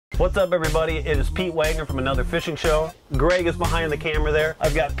What's up, everybody? It is Pete Wagner from Another Fishing Show. Greg is behind the camera there.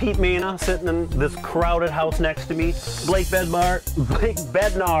 I've got Pete Maina sitting in this crowded house next to me. Blake Bednar,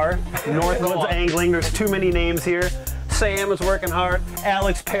 Northwoods Angling. There's too many names here. Sam is working hard.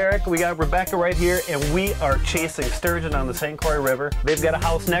 Alex Peric. We got Rebecca right here, and we are chasing sturgeon on the St. Croix River. They've got a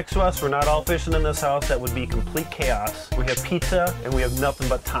house next to us. We're not all fishing in this house. That would be complete chaos. We have pizza, and we have nothing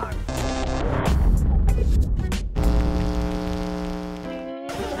but time.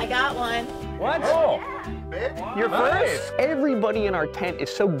 I got one. What? Oh, Yeah. You're first? everybody in our tent is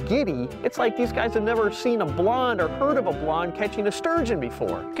so giddy. It's like these guys have never seen a blonde or heard of a blonde catching a sturgeon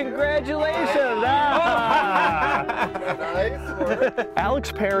before. Congratulations! Nice work.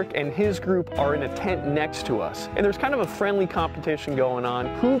 Alex Peric and his group are in a tent next to us, and there's kind of a friendly competition going on.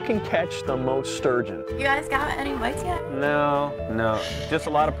 Who can catch the most sturgeon? You guys got any bites yet? No. Just a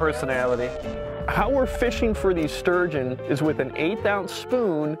lot of personality. How we're fishing for these sturgeon is with an 1/8 ounce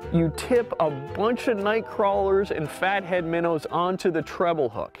spoon. You tip a bunch of night crawlers and fathead minnows onto the treble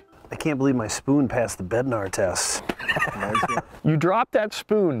hook. I can't believe my spoon passed the Bednar test. You drop that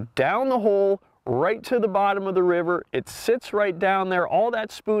spoon down the hole, right to the bottom of the river. It sits right down there. All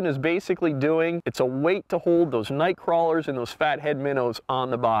that spoon is basically doing, it's a weight to hold those night crawlers and those fathead minnows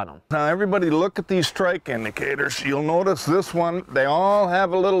on the bottom. Now everybody look at these strike indicators. You'll notice this one, they all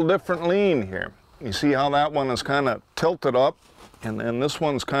have a little different lean here. You see how that one is kind of tilted up, and then this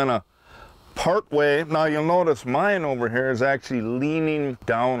one's kind of part way. Now you'll notice mine over here is actually leaning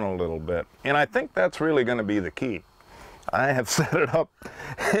down a little bit. And I think that's really going to be the key. I have set it up.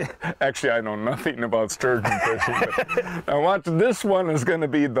 Actually, I know nothing about sturgeon fishing, but now watch, this one is going to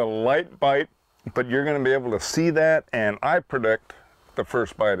be the light bite, but you're going to be able to see that, and I predict the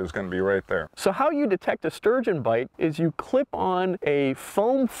first bite is going to be right there. So how you detect a sturgeon bite is you clip on a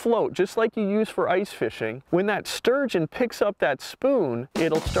foam float, just like you use for ice fishing. When that sturgeon picks up that spoon,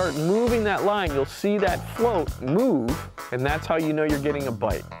 it'll start moving that line. You'll see that float move, and that's how you know you're getting a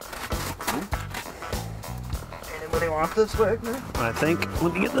bite. Anybody want this, Wagner? I think,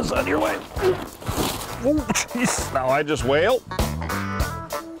 let me get this out of your way. Oh, jeez. Now I just wail.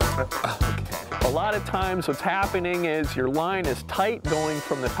 A lot of times what's happening is your line is tight going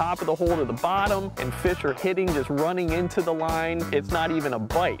from the top of the hole to the bottom, and fish are hitting, just running into the line. It's not even a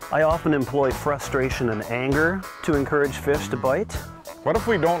bite. I often employ frustration and anger to encourage fish to bite. What if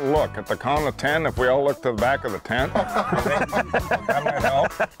we don't look? At the count of 10, if we all look to the back of the tent? That might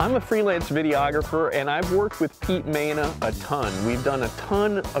help. I'm a freelance videographer, and I've worked with Pete Maina a ton. We've done a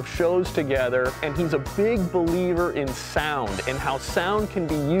ton of shows together, and he's a big believer in sound and how sound can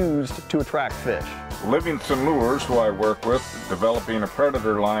be used to attract fish. Livingston Lures, who I work with, developing a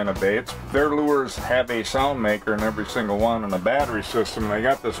predator line of baits, their lures have a sound maker in every single one and a battery system. They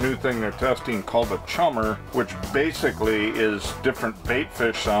got this new thing they're testing called a chummer, which basically is different bait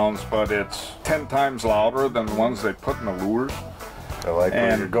fish sounds, but it's 10 times louder than the ones they put in the lures. I like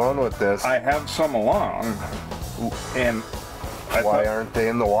where you're going with this. I have some along, and why aren't they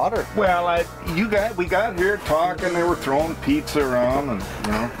in the water? well, we got here talking, they were throwing pizza around, and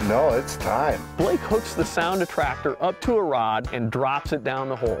you know. No, it's time. Blake hooks the sound attractor up to a rod and drops it down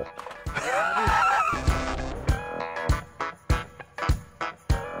the hole.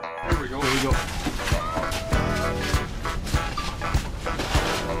 Here we go. Here we go.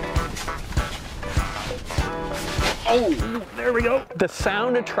 Oh, there we go. The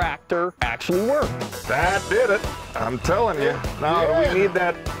sound attractor actually worked. That did it. I'm telling you. Now,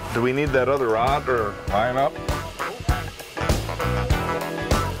 do we need that other rod or line up?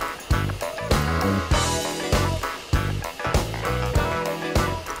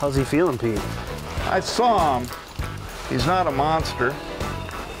 How's he feeling, Pete? I saw him. He's not a monster.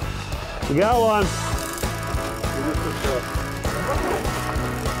 We got one.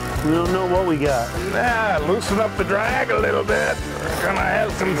 We don't know what we got. Yeah, loosen up the drag a little bit. We're gonna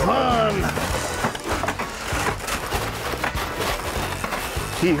have some fun.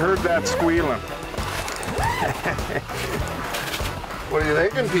 He heard that squealing. What are you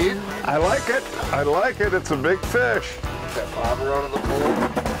thinking, Pete? I like it. I like it. It's a big fish. That bobber out of the pool.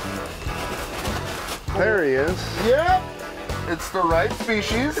 There he is. Yep. It's the right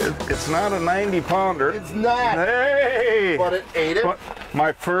species. It's not a 90-pounder. It's not. Hey! But it ate it.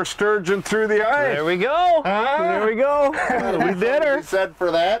 My first sturgeon through the ice. There we go. There we go. We did her. You said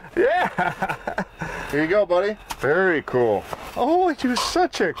for that. Yeah. Here you go, buddy. Very cool. Oh, you're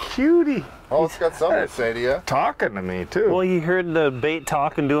such a cutie. Oh, it's got something to say to you. Talking to me, too. Well, he heard the bait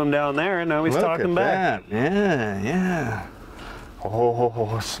talking to him down there, and now he's talking back. That. Yeah.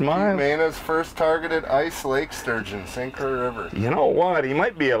 Oh, smile. Maina's first targeted ice lake sturgeon, St. Croix River. You know what? He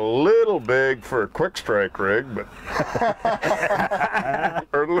might be a little big for a quick strike rig, but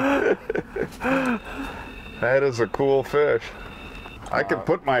or That is a cool fish. I could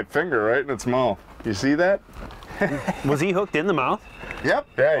put my finger right in its mouth. You see that? Was he hooked in the mouth? Yep.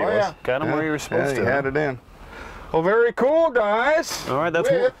 Yeah, he was. yeah. Got him where you were supposed He to. had it in. Well, very cool, guys. All right,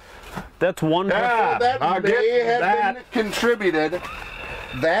 that's one. Yeah. That I'll may get have that. been contributed.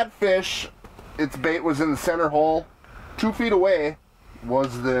 That fish, its bait was in the center hole. 2 feet away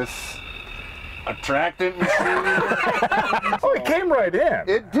was this attractant machine. Oh, it came right in.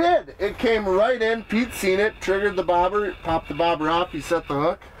 It did. It came right in. Pete seen it, triggered the bobber, popped the bobber off, he set the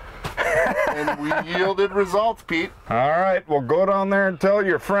hook. And we yielded results, Pete. All right, well, go down there and tell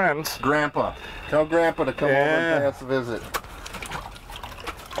your friends. Grandpa. Tell Grandpa to come over and pay us a visit.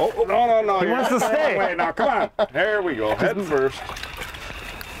 Oh, no. He wants to stay. Wait, now, come on. There we go. Head first.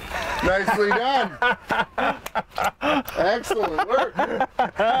 Nicely done. Excellent work. All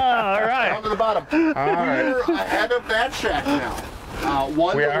right. Down to the bottom. All right. We're ahead of that shack now.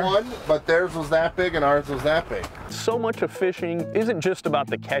 1 We to are? 1, but theirs was that big and ours was that big. So much of fishing isn't just about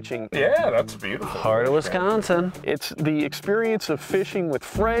the catching. Yeah, that's beautiful. Heart of Wisconsin. It's the experience of fishing with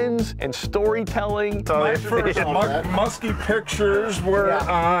friends and storytelling. My first musky pictures were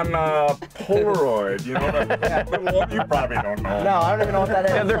on Polaroid. You know that one? You probably don't know. No, I don't even know what that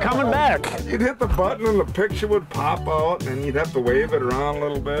is. And they're coming back. You'd hit the button and the picture would pop out, and you'd have to wave it around a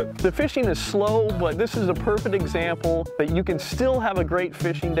little bit. The fishing is slow, but this is a perfect example that you can still have a great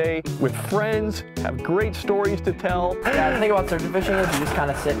fishing day with friends, have great stories to tell. Yeah, the thing about sturgeon fishing is you just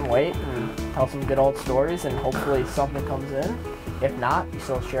kind of sit and wait and tell some good old stories, and hopefully something comes in. If not, you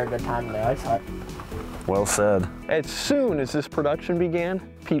still share a good time in the ice hut. Well said. As soon as this production began,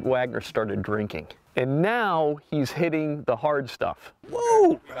 Pete Wagner started drinking. And now he's hitting the hard stuff.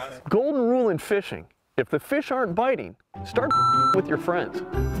 Whoa! Golden rule in fishing. If the fish aren't biting, start with your friends.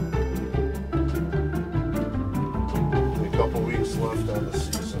 A couple weeks left on the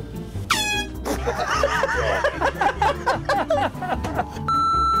season.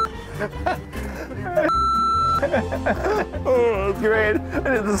 Oh, that's great. And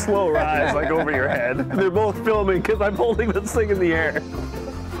it's a slow rise, like over your head. They're both filming because I'm holding this thing in the air.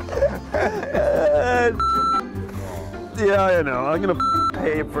 Yeah, I know. I'm gonna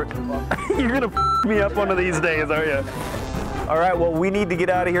pay for. You're gonna me up one of these days, are you? All right, well, we need to get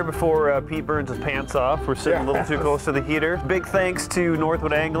out of here before Pete burns his pants off. We're sitting a little too close to the heater. Big thanks to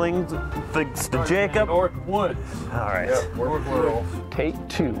Northwood Angling, thanks to Jacob. Northwoods. All right. Take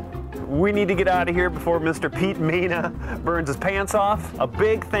 2. We need to get out of here before Mr. Pete Maina burns his pants off. A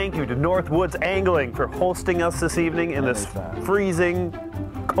big thank you to Northwoods Angling for hosting us this evening in this freezing,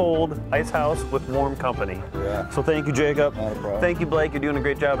 cold ice house with warm company. Yeah. So thank you, Jacob. Not a problem. Thank you, Blake. You're doing a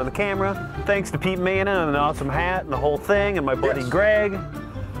great job on the camera. Thanks to Pete Maina and an awesome hat and the whole thing, and my buddy Greg.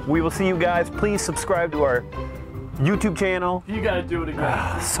 We will see you guys. Please subscribe to our YouTube channel. You gotta do it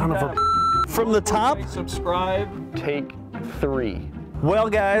again. Son of a... From the top? Subscribe. Take 3. Well,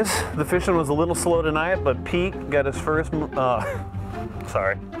 guys, the fishing was a little slow tonight, but Pete got his first,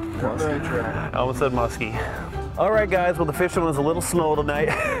 sorry. I almost said muskie. All right, guys, well, the fishing was a little slow tonight.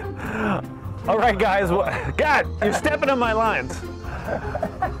 All right, guys, God, you're stepping on my lines.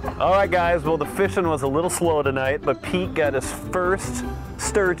 All right, guys, well, the fishing was a little slow tonight, but Pete got his first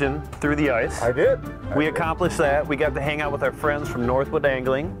sturgeon through the ice. I did. We accomplished that. We got to hang out with our friends from Northwood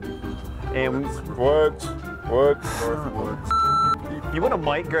Angling. And Woods. you want a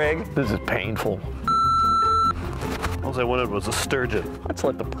mic, Greg? This is painful. All I wanted was a sturgeon. Let's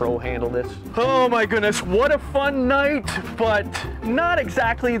let the pro handle this. Oh my goodness, what a fun night, but not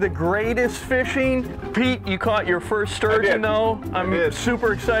exactly the greatest fishing. Pete, you caught your first sturgeon though. I'm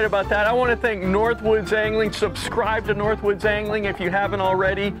super excited about that. I want to thank Northwoods Angling. Subscribe to Northwoods Angling if you haven't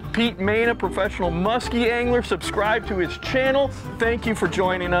already. Pete Maina, professional muskie angler, subscribe to his channel. Thank you for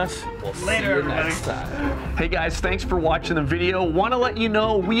joining us. Later, everybody. Hey guys, thanks for watching the video. Want to let you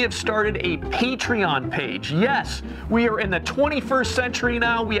know we have started a Patreon page. Yes, we are in the 21st century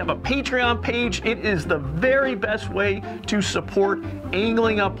now. We have a Patreon page. It is the very best way to support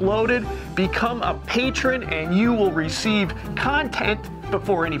Angling Uploaded. Become a patron and you will receive content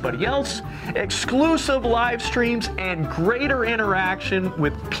before anybody else, exclusive live streams, and greater interaction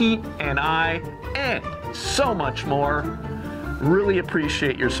with Pete and I, and so much more. Really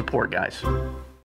appreciate your support, guys.